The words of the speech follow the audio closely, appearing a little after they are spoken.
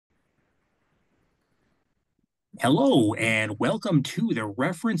Hello and welcome to the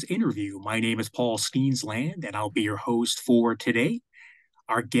reference interview. My name is Paul Steensland and I'll be your host for today.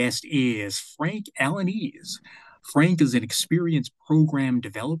 Our guest is Frank Alaniz. Frank is an experienced program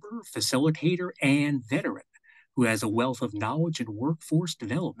developer, facilitator, and veteran who has a wealth of knowledge in workforce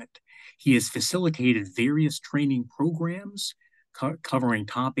development. He has facilitated various training programs covering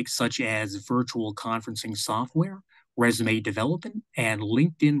topics such as virtual conferencing software, resume development, and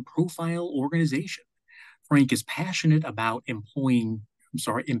LinkedIn profile organization. Frank is passionate about empowering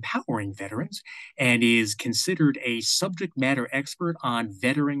veterans and is considered a subject matter expert on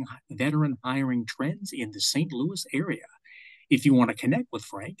veteran hiring trends in the St. Louis area. If you want to connect with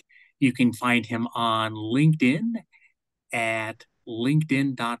Frank, you can find him on LinkedIn at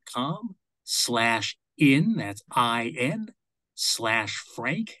linkedin.com/in, that's IN,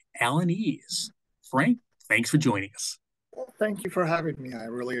 /Frank Alaniz. Frank, thanks for joining us. Well, thank you for having me. I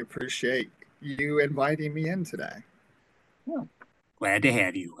really appreciate you inviting me in today. Well, glad to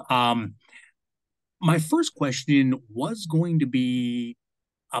have you. My first question was going to be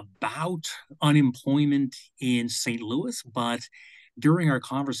about unemployment in St. Louis, but during our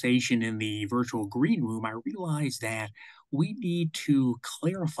conversation in the virtual green room, I realized that we need to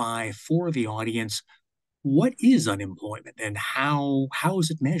clarify for the audience what is unemployment and how is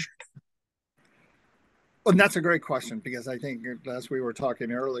it measured? Well, and that's a great question because I think, as we were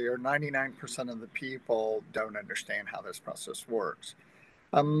talking earlier, 99% of the people don't understand how this process works.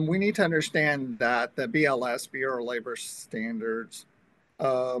 We need to understand that the BLS, Bureau of Labor Standards,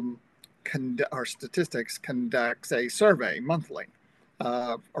 our statistics conducts a survey monthly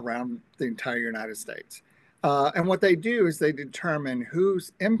around the entire United States. And what they do is they determine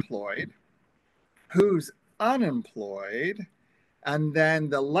who's employed, who's unemployed, and then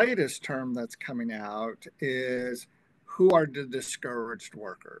the latest term that's coming out is who are the discouraged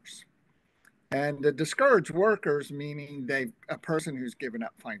workers. And the discouraged workers, meaning a person who's given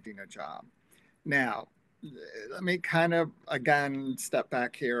up finding a job. Now, let me kind of, again, step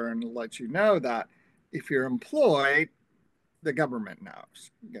back here and let you know that if you're employed, the government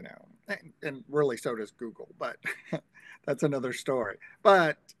knows, and really so does Google, but that's another story.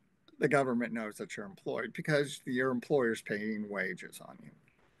 But the government knows that you're employed because your employer's paying wages on you.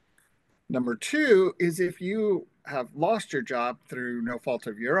 Number two is if you have lost your job through no fault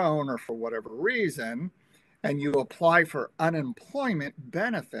of your own or for whatever reason, and you apply for unemployment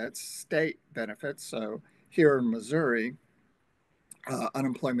benefits, state benefits, so here in Missouri,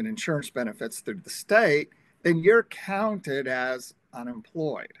 unemployment insurance benefits through the state, then you're counted as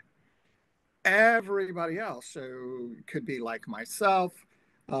unemployed. Everybody else, so it could be like myself,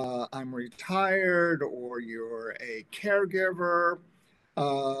 I'm retired, or you're a caregiver,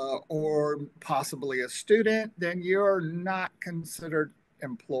 or possibly a student, then you're not considered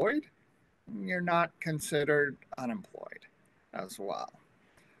employed. You're not considered unemployed as well.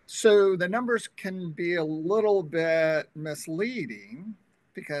 So the numbers can be a little bit misleading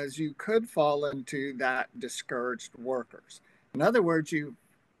because you could fall into that discouraged workers. In other words, you've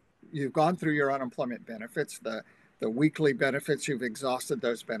gone through your unemployment benefits, the weekly benefits, you've exhausted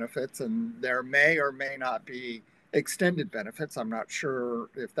those benefits, and there may or may not be extended benefits. I'm not sure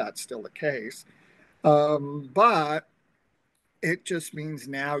if that's still the case. But it just means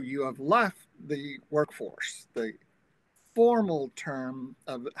now you have left the workforce, the formal term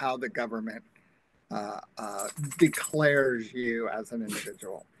of how the government declares you as an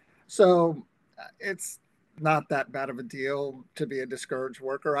individual. So it's not that bad of a deal to be a discouraged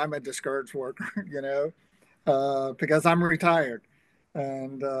worker. I'm a discouraged worker, because I'm retired.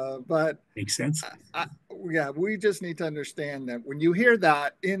 And but Makes sense. yeah, we just need to understand that when you hear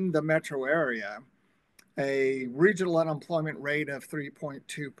that in the metro area, a regional unemployment rate of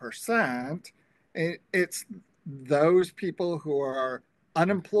 3.2%, it's those people who are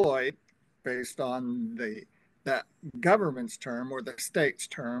unemployed based on that government's term or the state's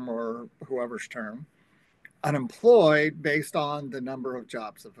term or whoever's term, unemployed based on the number of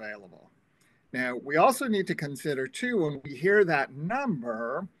jobs available. Now, we also need to consider, too, when we hear that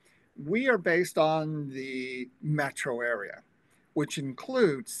number, we are based on the metro area, which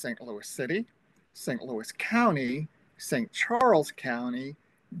includes St. Louis City, St. Louis County, St. Charles County,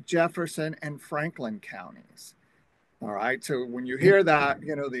 Jefferson, and Franklin counties. All right, so when you hear that,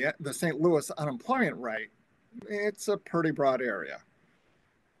 the St. Louis unemployment rate, it's a pretty broad area.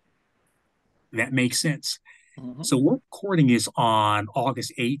 That makes sense. So we're recording is on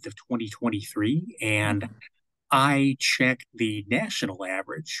August 8th of 2023, and I checked the national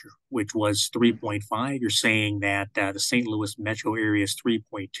average, which was 3.5. You're saying that the St. Louis metro area is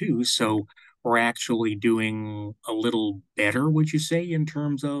 3.2. So we're actually doing a little better, would you say, in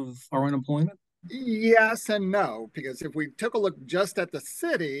terms of our unemployment? Yes and no, because if we took a look just at the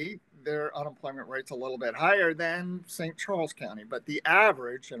city, their unemployment rate's a little bit higher than St. Charles County. But the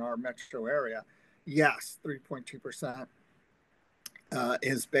average in our metro area, yes, 3.2%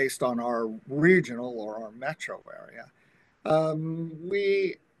 is based on our regional or our metro area.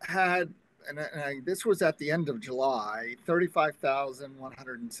 We had, this was at the end of July,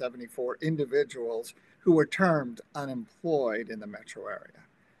 35,174 individuals who were termed unemployed in the metro area.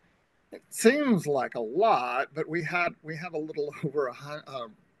 It seems like a lot, but we have a little over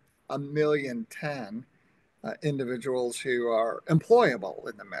a million 10 individuals who are employable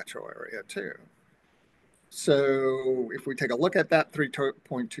in the metro area too. So if we take a look at that,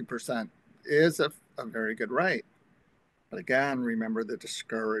 3.2% is a very good rate. But again, remember the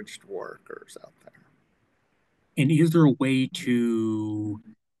discouraged workers out there. And is there a way to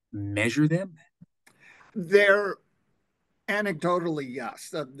measure them? They're anecdotally, yes.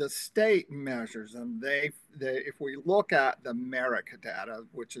 The state measures them. If we look at the MERIC data,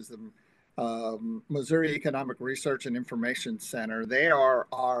 which is the Missouri Economic Research and Information Center, they are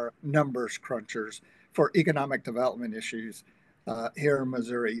our numbers crunchers for economic development issues here in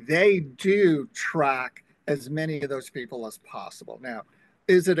Missouri. They do track as many of those people as possible. Now,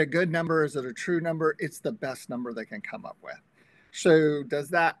 is it a good number? Is it a true number? It's the best number they can come up with. So, does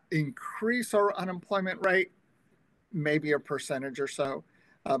that increase our unemployment rate? Maybe a percentage or so.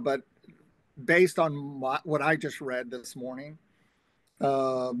 But based on what I just read this morning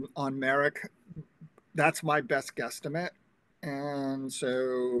on Merrick, that's my best guesstimate. And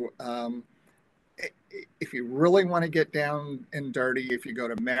so, if you really want to get down and dirty, if you go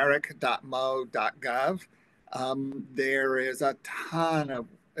to merrick.mo.gov, there is a ton of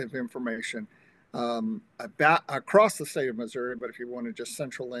information about across the state of Missouri. But if you want to just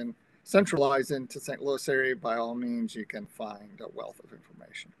centralize into St. Louis area, by all means, you can find a wealth of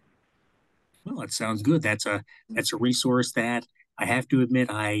information. Well, it sounds good. That's a resource that I have to admit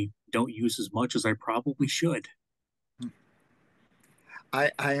I don't use as much as I probably should. I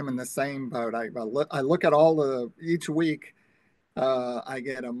am in the same boat. I look at all each week. I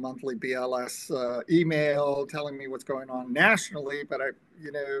get a monthly BLS email telling me what's going on nationally, but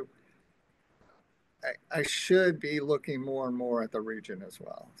I should be looking more and more at the region as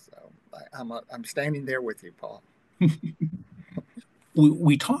well. So I'm standing there with you, Paul.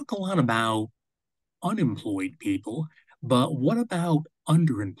 We talk a lot about unemployed people, but what about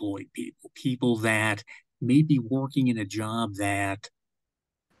underemployed people? People that may be working in a job that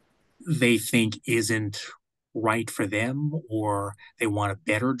they think isn't right for them or they want a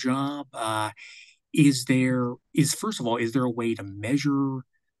better job. Is first of all, is there a way to measure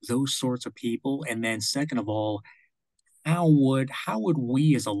those sorts of people? And then second of all, how would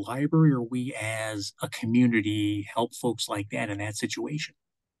we as a library or we as a community help folks like that in that situation?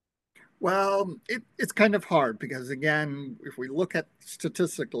 Well, it's kind of hard because, again, if we look at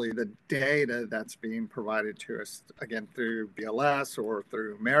statistically the data that's being provided to us, again, through BLS or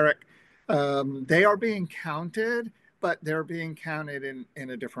through Merrick, they are being counted, but they're being counted in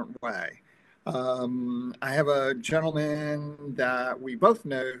a different way. I have a gentleman that we both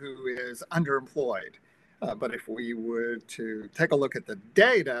know who is underemployed. But if we would to take a look at the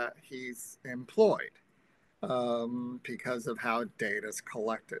data, he's employed because of how data is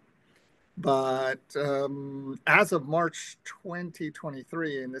collected. But as of March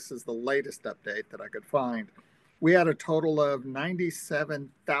 2023, and this is the latest update that I could find, we had a total of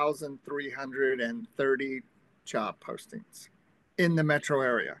 97,330 job postings in the metro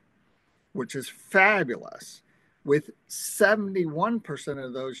area, which is fabulous, with 71%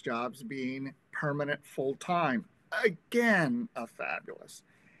 of those jobs being permanent full time. Again, a fabulous.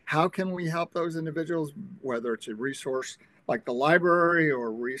 How can we help those individuals, whether it's a resource like the library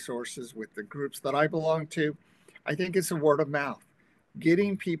or resources with the groups that I belong to? I think it's a word of mouth,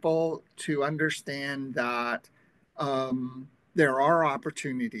 getting people to understand that there are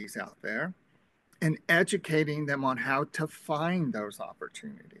opportunities out there and educating them on how to find those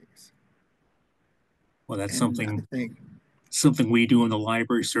opportunities. Well, that's And I something think, something we do in the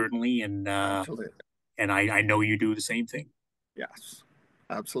library certainly, absolutely, and I know you do the same thing. yes,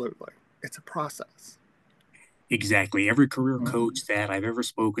 absolutely. It's a process. Exactly. Every career Mhm. coach that I've ever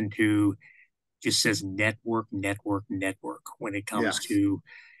spoken to just says network, network, network when it comes Yes. to,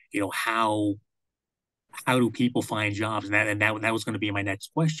 how do people find jobs? And that was going to be my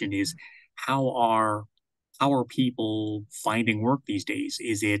next question is how are how are people finding work these days?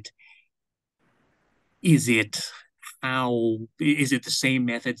 Is it is it the same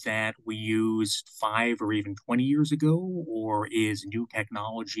methods that we used 5 or even 20 years ago, or is new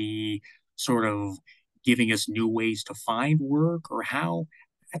technology sort of giving us new ways to find work, or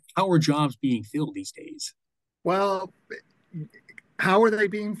how are jobs being filled these days? Well, how are they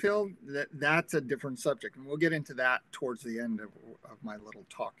being filled? That's a different subject, and we'll get into that towards the end of my little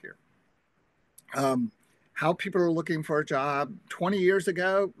talk here. Um, how people are looking for a job. 20 years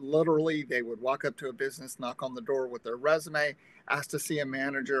ago, literally, they would walk up to a business, knock on the door with their resume, ask to see a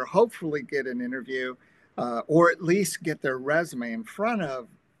manager, hopefully get an interview, or at least get their resume in front of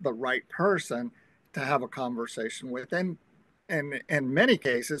the right person to have a conversation with, and in many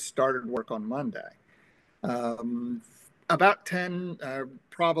cases, started work on Monday. Um, about 10,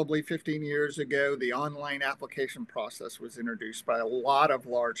 probably 15 years ago, the online application process was introduced by a lot of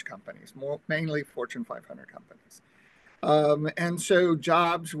large companies, mainly Fortune 500 companies. And so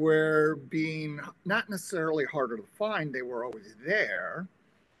jobs were being not necessarily harder to find, they were always there.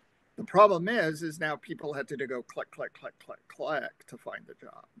 The problem is now people had to go click, click, click, click, click to find the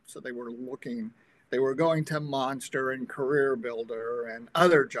job. So they were going to Monster and Career Builder and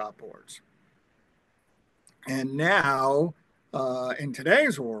other job boards. And now, in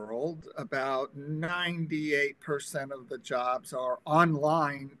today's world, about 98% of the jobs are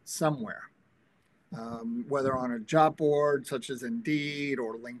online somewhere, whether on a job board such as Indeed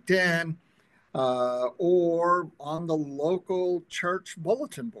or LinkedIn, or on the local church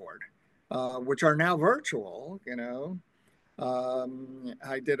bulletin board, which are now virtual.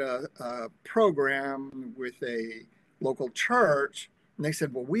 I did a program with a local church, and they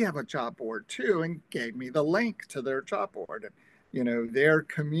said, "Well, we have a job board too," and gave me the link to their job board. And, their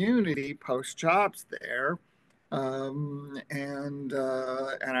community posts jobs there, and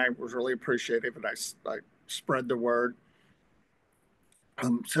I was really appreciative, and I spread the word.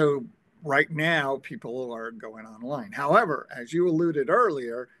 So right now, people are going online. However, as you alluded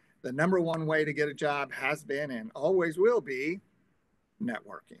earlier, the number one way to get a job has been and always will be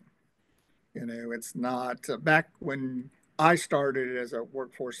networking. It's not back when I started as a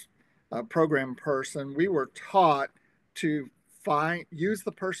workforce program person, we were taught to use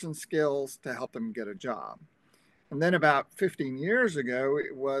the person's skills to help them get a job. And then about 15 years ago,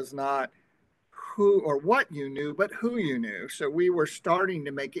 it was not who or what you knew, but who you knew. So we were starting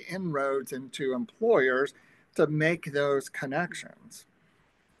to make inroads into employers to make those connections.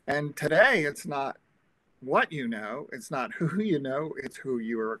 And today, it's not what you know, it's not who you know, it's who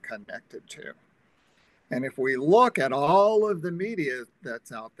you are connected to. And if we look at all of the media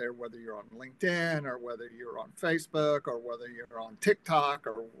that's out there, whether you're on LinkedIn or whether you're on Facebook or whether you're on TikTok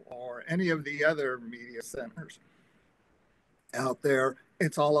or any of the other media centers out there,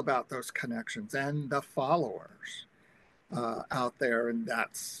 it's all about those connections and the followers out there. And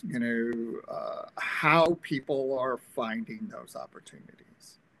that's, how people are finding those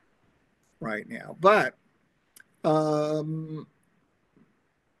opportunities right now. But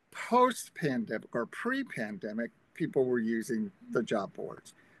post-pandemic or pre-pandemic, people were using the job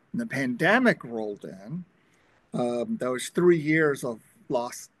boards. When the pandemic rolled in, those 3 years of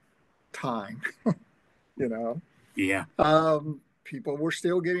lost time, you know, Yeah. people were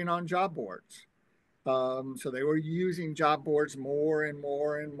still getting on job boards. So they were using job boards more and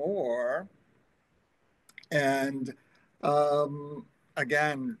more and more. And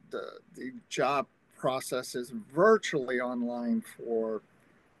again, the job process is virtually online for,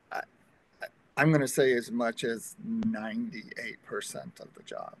 I'm going to say, as much as 98% of the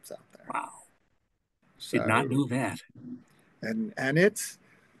jobs out there. Wow. Did not So, know that. and it's,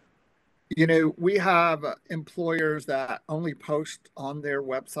 we have employers that only post on their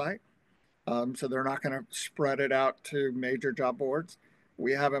website. So they're not going to spread it out to major job boards.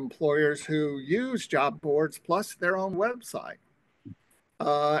 We have employers who use job boards plus their own website.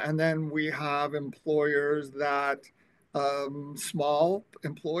 And then we have employers that, small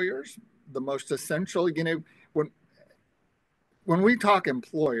employers, the most essential, when we talk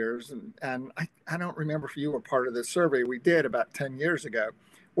employers, and I don't remember if you were part of this survey we did about 10 years ago,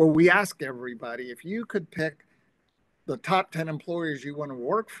 where we asked everybody, if you could pick the top 10 employers you want to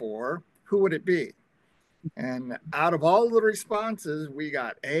work for, who would it be? And out of all the responses, we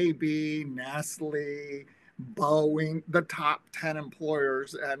got AB, Nestle, Boeing, the top 10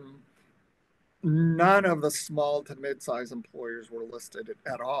 employers, and none of the small to mid-sized employers were listed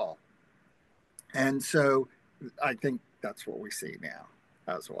at all. And so I think that's what we see now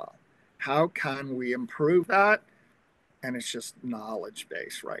as well. How can we improve that? And it's just knowledge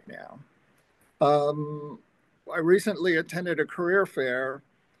based right now. I recently attended a career fair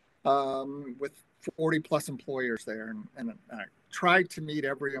with 40 plus employers there, and I tried to meet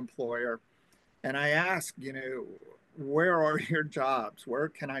every employer. And I asked, where are your jobs? Where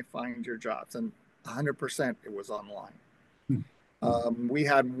can I find your jobs? And 100% it was online. We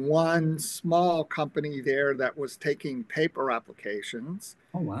had one small company there that was taking paper applications,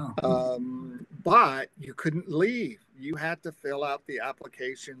 Oh, wow. but you couldn't leave. You had to fill out the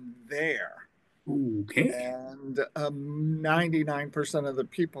application there. Okay. And 99% of the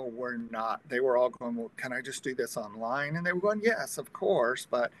people were not. They were all going, well, can I just do this online? And they were going, yes, of course.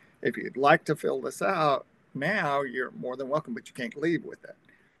 But if you'd like to fill this out now, you're more than welcome, but you can't leave with it.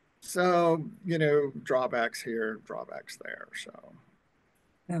 So, drawbacks here, drawbacks there. So,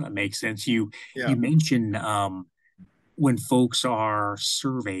 Yeah, that makes sense. You yeah, mentioned when folks are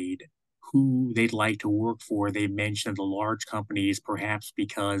surveyed who they'd like to work for, they mention the large companies, perhaps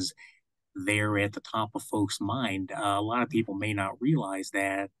because they're at the top of folks' mind. A lot of people may not realize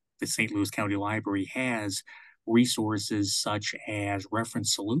that the St. Louis County Library has resources such as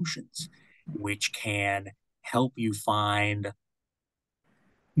reference solutions, which can help you find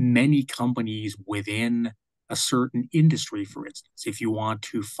many companies within a certain industry. For instance, if you want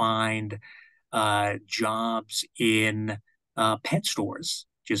to find jobs in pet stores,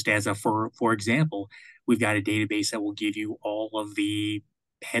 just as a for example, we've got a database that will give you all of the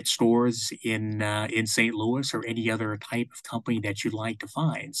pet stores in St. Louis or any other type of company that you'd like to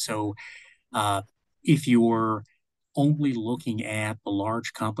find. So uh, if you're only looking at the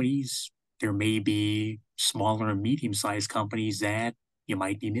large companies, there may be smaller and medium-sized companies that you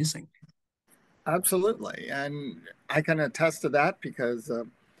might be missing. absolutely. And I can attest to that because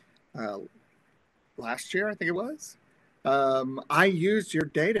uh, last year, I think it was, I used your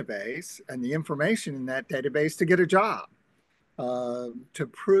database and the information in that database to get a job, to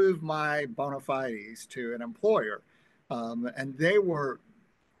prove my bona fides to an employer. And they were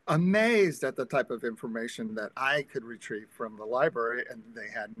amazed at the type of information that I could retrieve from the library, and they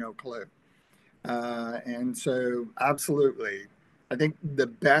had no clue. And so, absolutely, I think the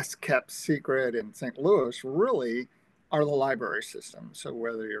best kept secret in St. Louis really are the library systems. So,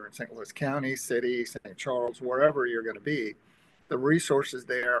 whether you're in St. Louis County, city, St. Charles, wherever you're going to be, the resources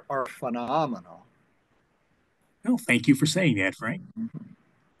there are phenomenal. Well, thank you for saying that, Frank. Mhm.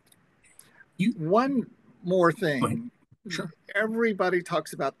 You One more Go ahead. thing, Sure. everybody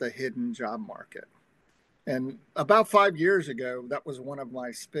talks about the hidden job market. And about 5 years ago, that was one of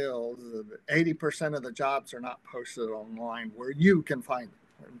my spills. 80% of the jobs are not posted online where you can find them.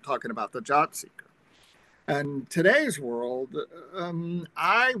 I'm talking about the job seeker. And today's world,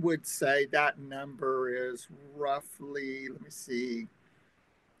 I would say that number is roughly, let me see,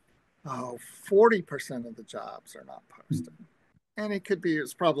 40% of the jobs are not posted. And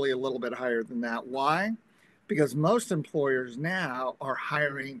it's probably a little bit higher than that. Why? Because most employers now are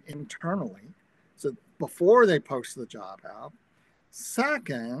hiring internally. So before they post the job out.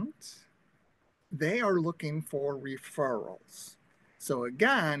 Second, they are looking for referrals. So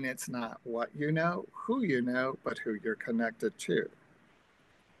again, it's not what you know, who you know, but who you're connected to.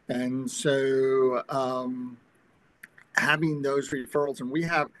 And so having those referrals, and we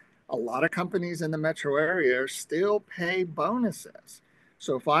have a lot of companies in the metro area still pay bonuses.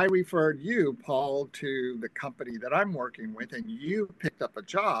 So if I referred you, Paul, to the company that I'm working with and you picked up a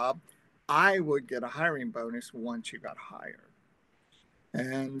job, I would get a hiring bonus once you got hired.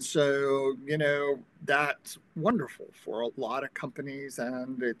 And so, that's wonderful for a lot of companies,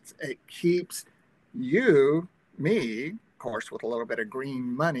 and it keeps you, me, of course, with a little bit of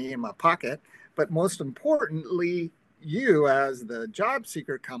green money in my pocket, but most importantly, you as the job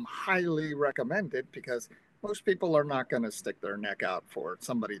seeker come highly recommended because most people are not going to stick their neck out for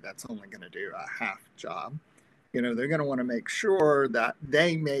somebody that's only going to do a half job. They're going to want to make sure that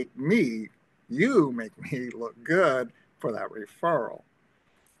you make me look good for that referral.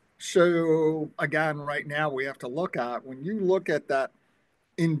 So again, right now we have to look at when you look at that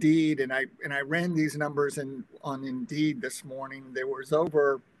Indeed, and I ran these numbers on Indeed this morning. There was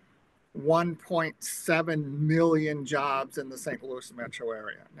over 1.7 million jobs in the St. Louis metro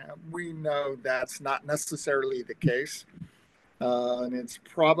area. Now we know that's not necessarily the case, and it's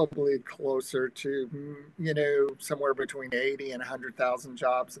probably closer to somewhere between 80 and 100,000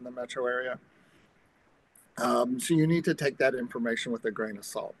 jobs in the metro area. So you need to take that information with a grain of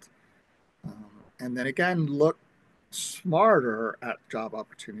salt. And then again, look smarter at job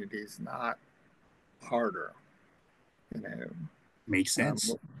opportunities, not harder. You know, Makes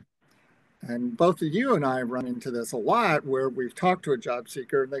sense. um, and both of you and I run into this a lot where we've talked to a job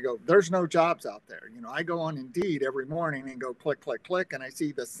seeker and they go, "There's no jobs out there." I go on Indeed every morning and go click, click, click, and I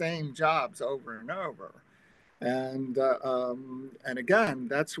see the same jobs over and over. And again,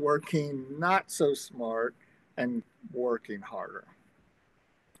 that's working not so smart and working harder.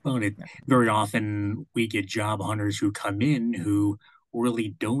 Well, and very often we get job hunters who come in who really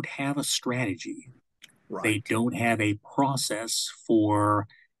don't have a strategy. They Right. don't have a process for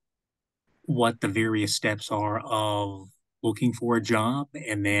what the various steps are of looking for a job,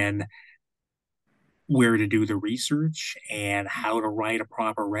 and then where to do the research and how to write a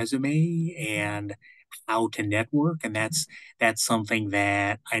proper resume and how to network. And that's something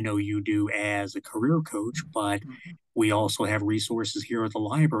that I know you do as a career coach, but Mhm. we also have resources here at the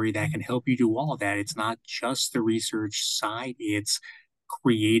library that can help you do all of that. It's not just the research side, it's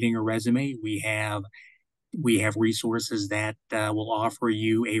creating a resume. We have resources that will offer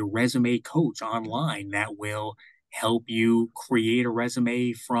you a resume coach online that will help you create a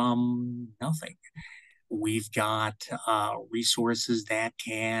resume from nothing. We've got resources that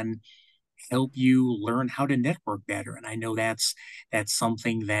can help you learn how to network better. And I know that's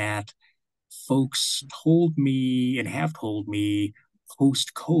something that folks told me and have told me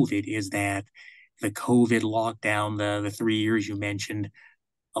post COVID is that the COVID lockdown, the 3 years you mentioned,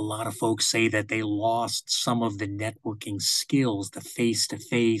 a lot of folks say that they lost some of the networking skills, the face to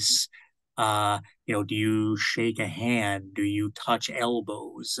face. Do you shake a hand? Do you touch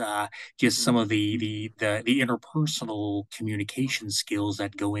elbows? Just some of the interpersonal communication skills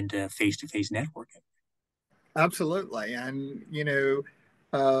that go into face to face networking. Absolutely. And,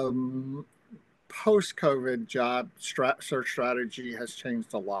 um, post COVID search strategy has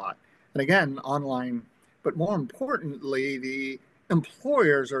changed a lot. And again, online, but more importantly, the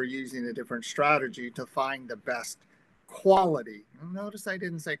employers are using a different strategy to find the best quality. Notice I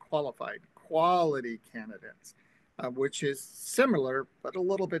didn't say qualified, quality candidates, which is similar, but a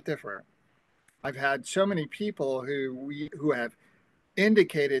little bit different. I've had so many people who have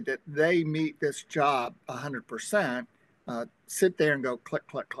indicated that they meet this job 100%, sit there and go click,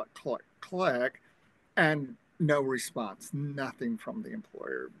 click, click, click, click, and no response, nothing from the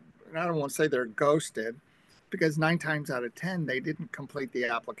employer. And I don't want to say they're ghosted because 9 times out of 10, they didn't complete the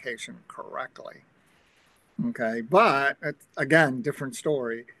application correctly. Okay. But again, different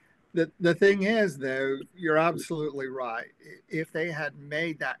story. The thing is, though, you're absolutely right. If they had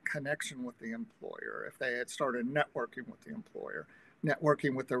made that connection with the employer, if they had started networking with the employer,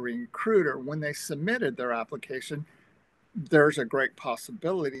 networking with the recruiter when they submitted their application, there's a great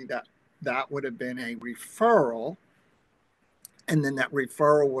possibility that that would have been a referral. And then that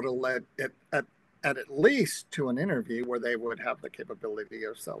referral would have led at least to an interview where they would have the capability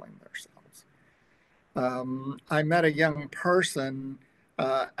of selling themselves. I met a young person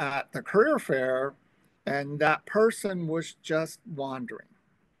at the career fair, and that person was just wandering.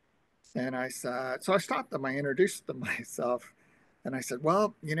 And I said, so I stopped them. I introduced them myself, and I said,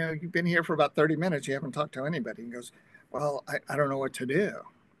 well, you've been here for about 30 minutes. You haven't talked to anybody. He goes, well, I don't know what to do.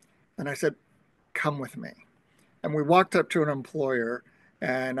 And I said, come with me. And we walked up to an employer,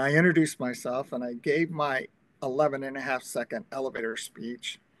 and I introduced myself, and I gave my 11 and a half second elevator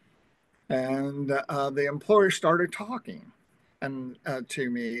speech. And the employer started talking and to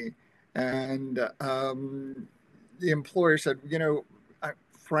me. And the employer said,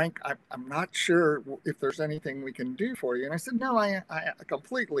 Frank, I'm not sure if there's anything we can do for you. And I said, no, I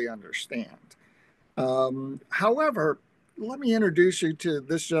completely understand. However, let me introduce you to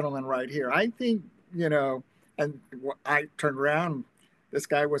this gentleman right here. I think, and I turned around. This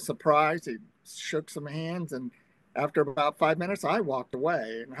guy was surprised. He shook some hands. And after about 5 minutes, I walked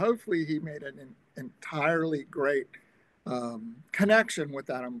away. And hopefully, he made an entirely great connection with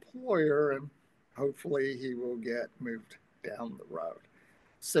that employer. And hopefully, he will get moved down the road.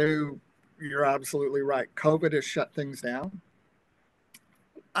 So you're absolutely right. COVID has shut things down.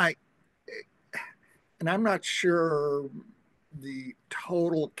 I and I'm not sure the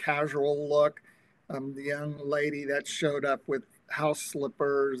total casual look. The young lady that showed up with house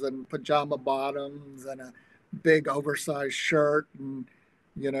slippers and pajama bottoms and a big oversized shirt and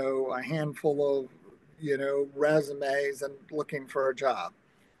a handful of resumes and looking for a job.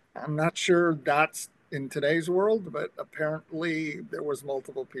 I'm not sure that's in today's world, but apparently there was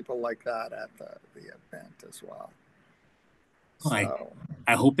multiple people like that at the event as well. I So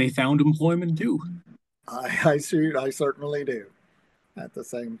I hope they found employment too. I certainly do at the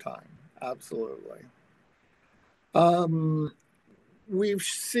same time. Absolutely. Um, we've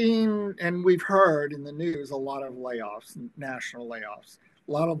seen and we've heard in the news a lot of layoffs, national layoffs,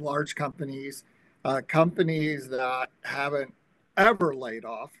 a lot of large companies, companies that haven't ever laid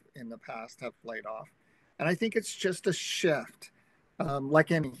off in the past have laid off. And I think it's just a shift,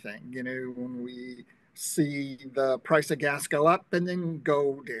 like anything, when we see the price of gas go up and then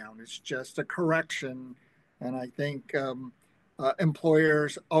go down, it's just a correction. And I think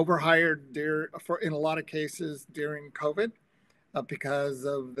employers overhired in a lot of cases during COVID because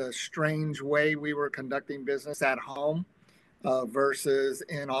of the strange way we were conducting business at home versus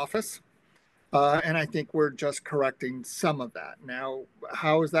in office. And I think we're just correcting some of that. Now,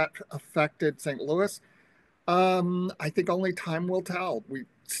 how has that affected St. Louis? I think only time will tell. We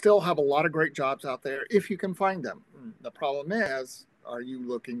still have a lot of great jobs out there if you can find them. The problem is, are you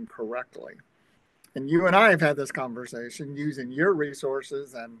looking correctly? And you and I have had this conversation using your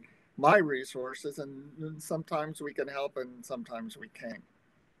resources and my resources, and sometimes we can help and sometimes we can't.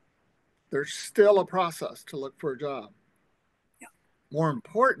 There's still a process to look for a job. More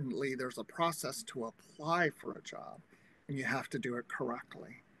importantly, there's a process to apply for a job, and you have to do it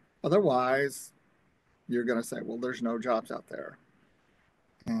correctly. Otherwise, you're going to say, well, there's no jobs out there.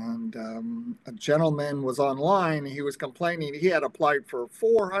 And a gentleman was online. He was complaining he had applied for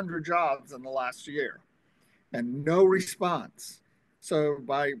 400 jobs in the last year and no response. So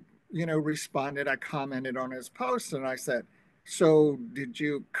by, responded, I commented on his post and I said, so did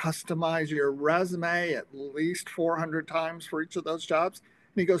you customize your resume at least 400 times for each of those jobs?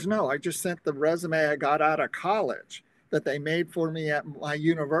 And he goes, no, I just sent the resume I got out of college that they made for me at my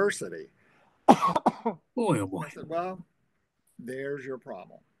university. Boy, oh And boy. I said, well, there's your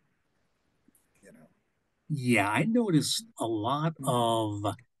problem, you know. Yeah, I noticed a lot of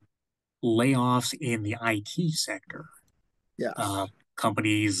layoffs in the IT sector. Uh, Yes.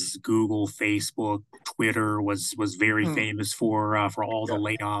 Companies, Google, Facebook, Twitter was very Hmm. famous for all the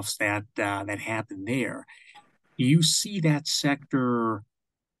Yeah. layoffs that happened there. Do you see that sector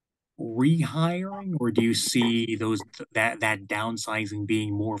rehiring, or do you see that downsizing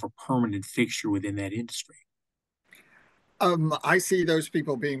being more of a permanent fixture within that industry? I see those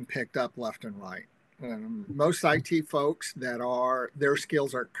people being picked up left and right. Most IT folks that are their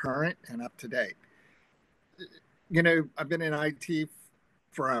skills are current and up to date. I've been in IT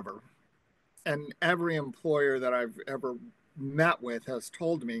forever, and every employer that I've ever met with has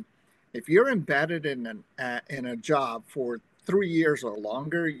told me if you're embedded in a job for 3 years or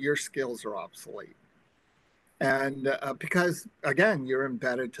longer, your skills are obsolete. And because, again, you're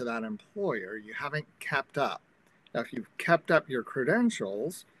embedded to that employer, you haven't kept up. Now, if you've kept up your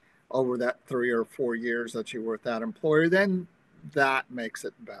credentials over that 3 or 4 years that you were with that employer, then that makes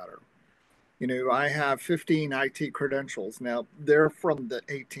it better. I have 15 IT credentials. Now, they're from the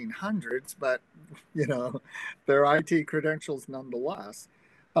 1800s, but, you know, they're IT credentials nonetheless.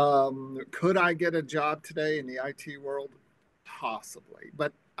 Could I get a job today in the IT world? Possibly,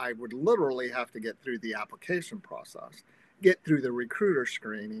 but I would literally have to get through the application process, get through the recruiter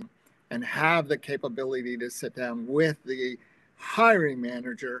screening, and have the capability to sit down with the hiring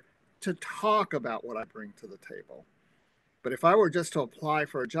manager to talk about what I bring to the table. But if I were just to apply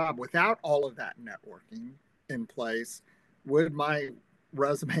for a job without all of that networking in place, would my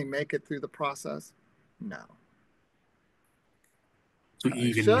resume make it through the process? No. So Okay,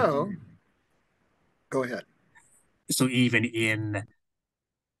 even so go ahead. so even in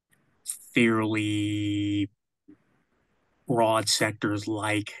fairly broad sectors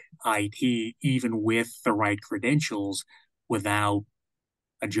like IT, even with the right credentials, without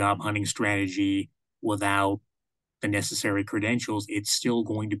a job hunting strategy, without the necessary credentials, it's still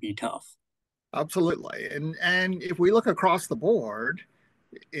going to be tough. Absolutely. And if we look across the board,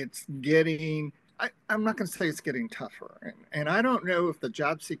 it's getting I'm not going to say it's getting tougher. And I don't know if the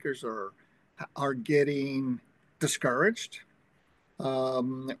job seekers are getting discouraged,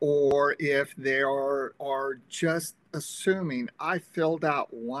 or if they are just assuming I filled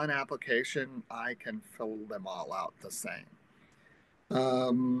out one application, I can fill them all out the same.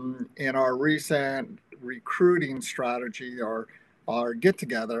 In our recent recruiting strategy, our get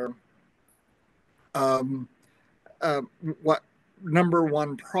together, um, uh, what number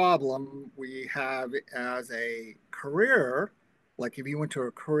one problem we have as a career, like if you went to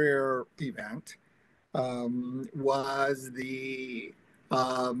a career event, was the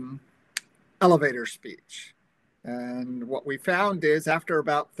um, elevator speech. And what we found is after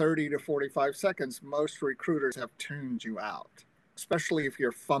about 30 to 45 seconds, most recruiters have tuned you out, especially if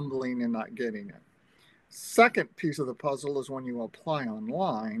you're fumbling and not getting it. Second piece of the puzzle is when you apply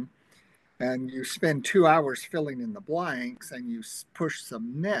online and you spend 2 hours filling in the blanks and you push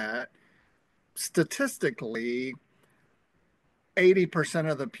submit. Statistically,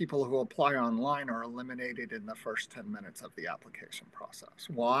 80% of the people who apply online are eliminated in the first 10 minutes of the application process.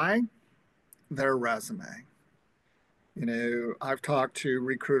 Why? Their resume. I've talked to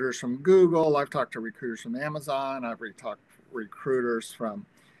recruiters from Google, I've talked to recruiters from Amazon, I've talked to recruiters from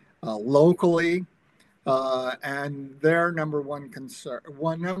locally, and their number one concern,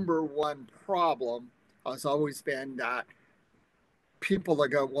 number one problem has always been that people that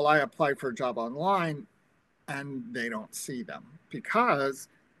go, well, I applied for a job online, and they don't see them because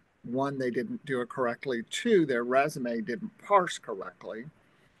one, they didn't do it correctly. Two, their resume didn't parse correctly.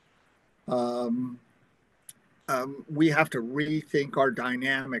 Um, we have to rethink our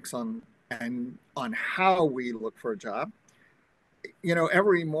dynamics on how we look for a job.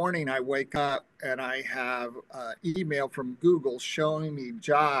 Every morning I wake up and I have email from Google showing me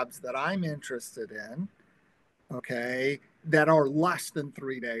jobs that I'm interested in, okay, that are less than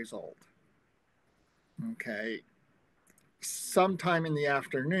 3 days old. Okay. Sometime in the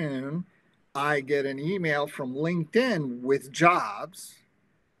afternoon, I get an email from LinkedIn with jobs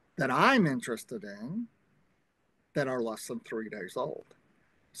that I'm interested in that are less than 3 days old.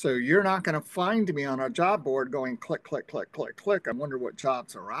 So you're not going to find me on a job board going click, click, click, click, click. I wonder what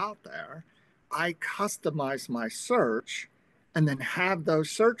jobs are out there. I customize my search and then have those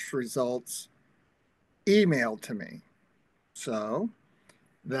search results emailed to me. So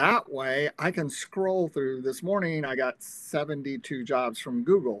that way I can scroll through. This morning, I got 72 jobs from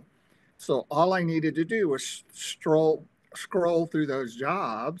Google. So all I needed to do was scroll through those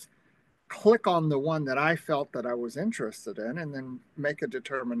jobs, click on the one that I felt that I was interested in, and then make a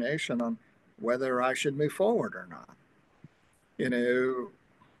determination on whether I should move forward or not. You know,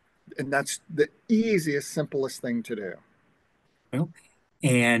 and that's the easiest, simplest thing to do. Well,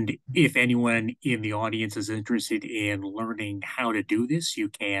 and if anyone in the audience is interested in learning how to do this, you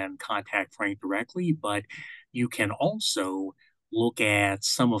can contact Frank directly, but you can also look at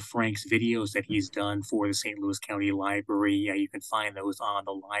some of Frank's videos that he's done for the St. Louis County Library. You can find those on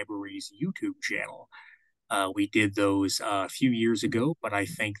the library's YouTube channel. We did those a few years ago, but I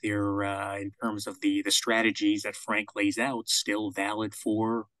think they're, in terms of the strategies that Frank lays out, still valid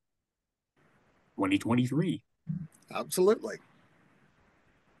for 2023. Absolutely.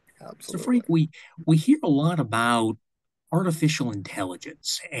 So, Frank, Absolutely. we hear a lot about artificial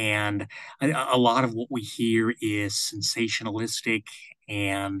intelligence, and a lot of what we hear is sensationalistic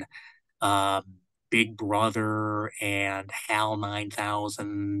and um, Big Brother and HAL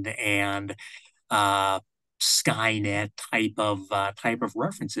 9000 and uh, Skynet type of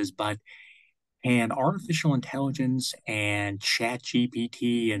references. But can artificial intelligence and Chat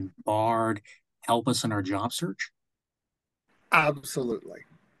GPT and Bard help us in our job search? Absolutely.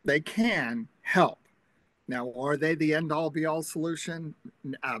 They can help. Now, are they the end all be all solution?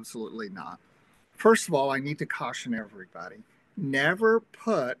 Absolutely not. First of all, I need to caution everybody never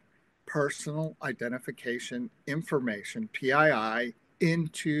put personal identification information, PII,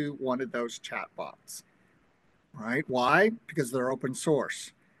 into one of those chatbots, right? Why? Because they're open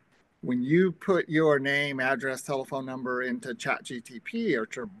source. When you put your name, address, telephone number into ChatGTP or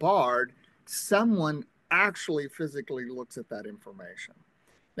to Bard, someone actually physically looks at that information.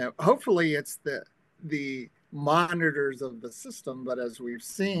 Now, hopefully, it's the monitors of the system, but as we've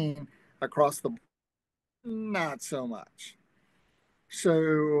seen across the not so much.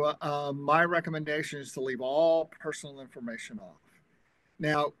 So, my recommendation is to leave all personal information off.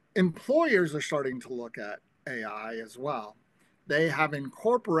 Now, employers are starting to look at AI as well. They have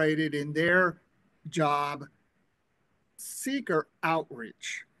incorporated in their job seeker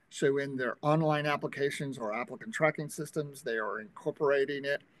outreach. So, in their online applications or applicant tracking systems, they are incorporating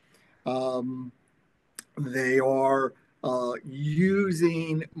it. Um, they are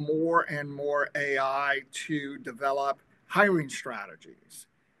using more and more AI to develop hiring strategies.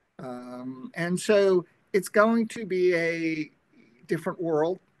 And so it's going to be a different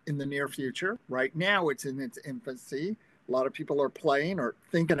world in the near future. Right now, it's in its infancy. A lot of people are playing or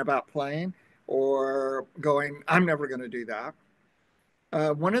thinking about playing or going, I'm never going to do that.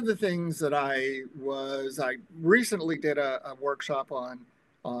 One of the things that I recently did a workshop on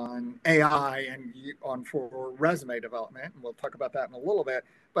AI and on for resume development, and we'll talk about that in a little bit.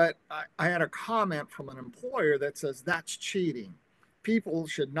 But I had a comment from an employer that says that's cheating. People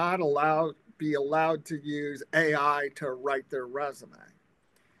should not be allowed to use AI to write their resume.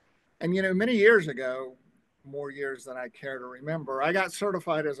 And many years ago, more years than I care to remember, I got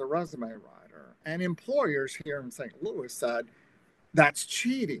certified as a resume writer, and employers here in St. Louis said that's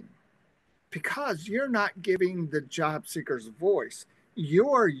cheating because you're not giving the job seeker's voice.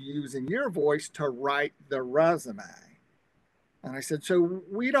 You're using your voice to write the resume. And I said, so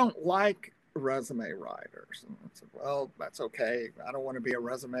we don't like resume writers. And I said, well, that's okay. I don't want to be a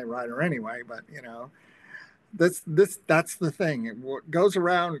resume writer anyway, but that's the thing. What goes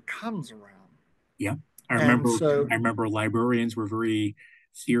around comes around. Yeah, I And remember. so, I remember librarians were very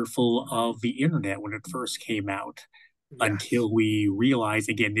fearful of the internet when it first came out, yes. until we realized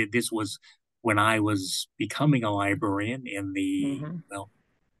again that this was when I was becoming a librarian in the Mm-hmm.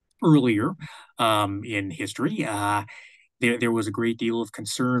 earlier in history. There was a great deal of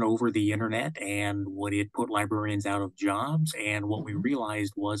concern over the internet and would it put librarians out of jobs. And what we Mm-hmm.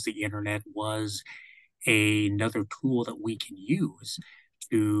 realized was the internet was another tool that we can use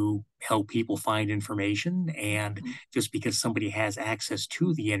to help people find information. And just because somebody has access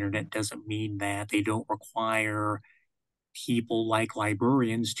to the internet doesn't mean that they don't require people like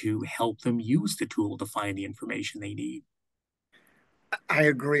librarians to help them use the tool to find the information they need. I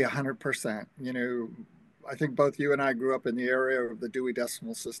agree 100%. I think both you and I grew up in the area of the Dewey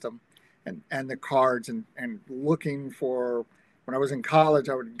Decimal System and the cards and looking for, when I was in college,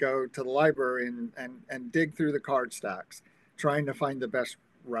 I would go to the library and dig through the card stacks, trying to find the best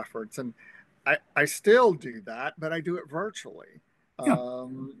reference. And I still do that, but I do it virtually. Yeah.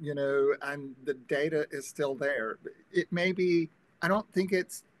 And the data is still there. It may be, I don't think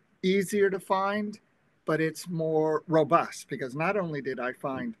it's easier to find, but it's more robust because not only did I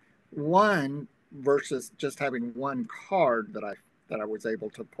find one versus just having one card that I was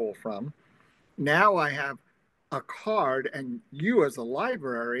able to pull from, now I have a card, and you as a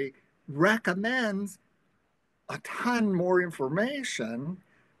library recommends a ton more information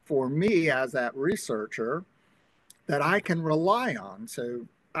for me as that researcher that I can rely on. So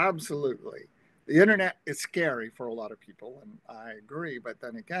absolutely. The internet is scary for a lot of people, and I agree. But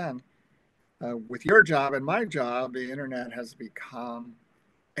then again, with your job and my job, the internet has become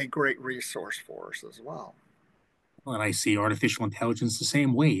a great resource for us as well. Well, and I see artificial intelligence the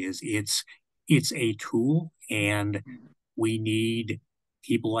same way. It's a tool, and we need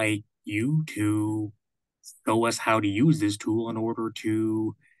people like you to show us how to use this tool in order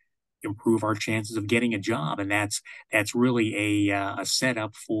to improve our chances of getting a job. And that's really a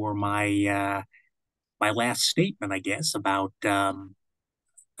setup for my last statement, I guess, about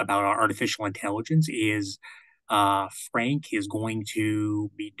our artificial intelligence is Frank is going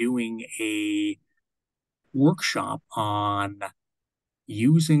to be doing a workshop on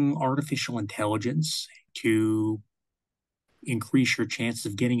using artificial intelligence to increase your chances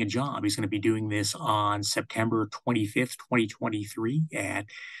of getting a job. He's going to be doing this on September 25th, 2023 at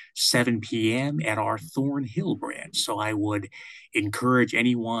 7 p.m. at our Thornhill branch. So I would encourage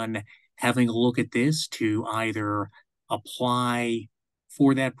anyone having a look at this to either apply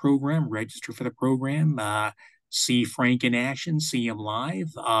for that program, register for the program, see Frank in action, see him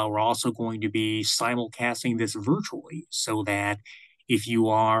live. We're also going to be simulcasting this virtually so that if you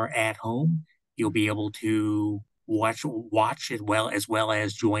are at home, you'll be able to watch it well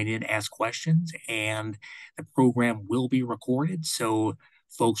as join in, ask questions, and the program will be recorded, so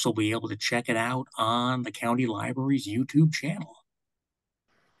folks will be able to check it out on the county library's YouTube channel.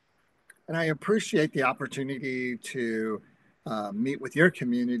 And I appreciate the opportunity to meet with your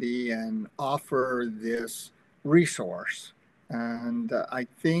community and offer this resource. And I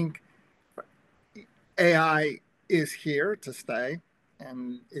think AI is here to stay,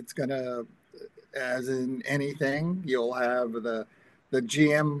 and it's going to, as in anything, you'll have the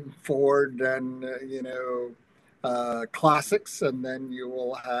GM Ford and classics, and then you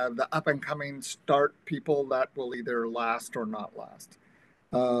will have the up and coming start people that will either last or not last.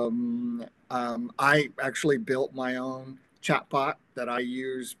 I actually built my own chatbot that I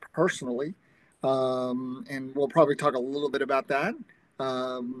use personally, and we'll probably talk a little bit about that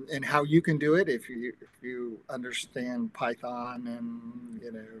and how you can do it if you understand Python and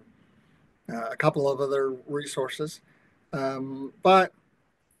a couple of other resources. But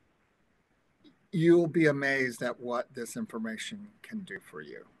you'll be amazed at what this information can do for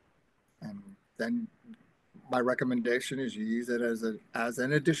you. And then my recommendation is you use it as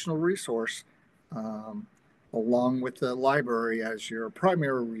an additional resource, along with the library as your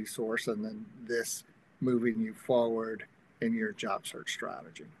primary resource, and then this moving you forward in your job search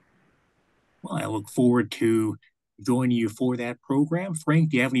strategy. Well, I look forward to joining you for that program. Frank,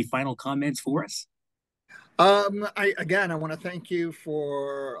 do you have any final comments for us? I want to thank you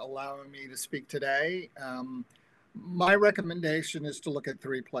for allowing me to speak today. My recommendation is to look at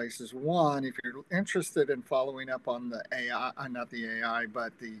three places. One, if you're interested in following up on the AI, not the AI,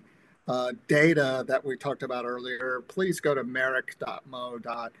 but the data that we talked about earlier, please go to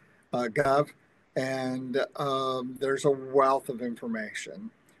merrick.mo.gov, and there's a wealth of information.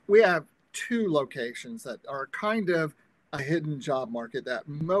 We have two locations that are kind of a hidden job market that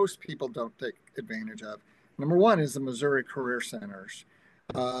most people don't take advantage of. Number one is the Missouri Career Centers.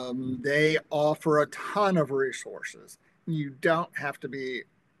 They offer a ton of resources. You don't have to be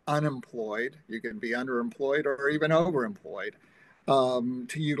unemployed. You can be underemployed or even overemployed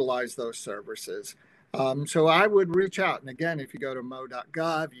to utilize those services. So I would reach out. And again, if you go to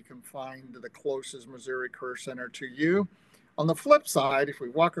mo.gov, you can find the closest Missouri Career Center to you. On the flip side, if we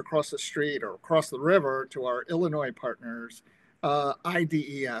walk across the street or across the river to our Illinois partners,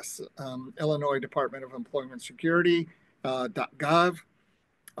 IDES, Illinois Department of Employment Security, .gov,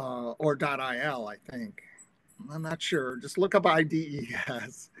 or .il, I think. I'm not sure. Just look up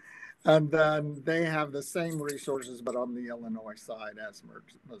IDES. And then they have the same resources, but on the Illinois side as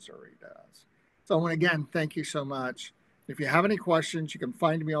Missouri does. So, again, thank you so much. If you have any questions, you can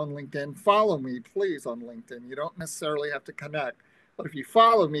find me on LinkedIn. Follow me, please, on LinkedIn. You don't necessarily have to connect, but if you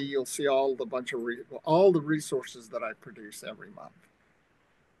follow me, you'll see all the resources that I produce every month.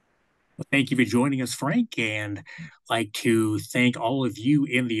 Well, thank you for joining us, Frank, and I'd like to thank all of you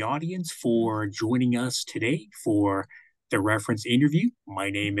in the audience for joining us today for the reference interview.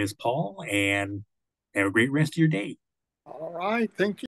 My name is Paul, and have a great rest of your day. All right. Thank you.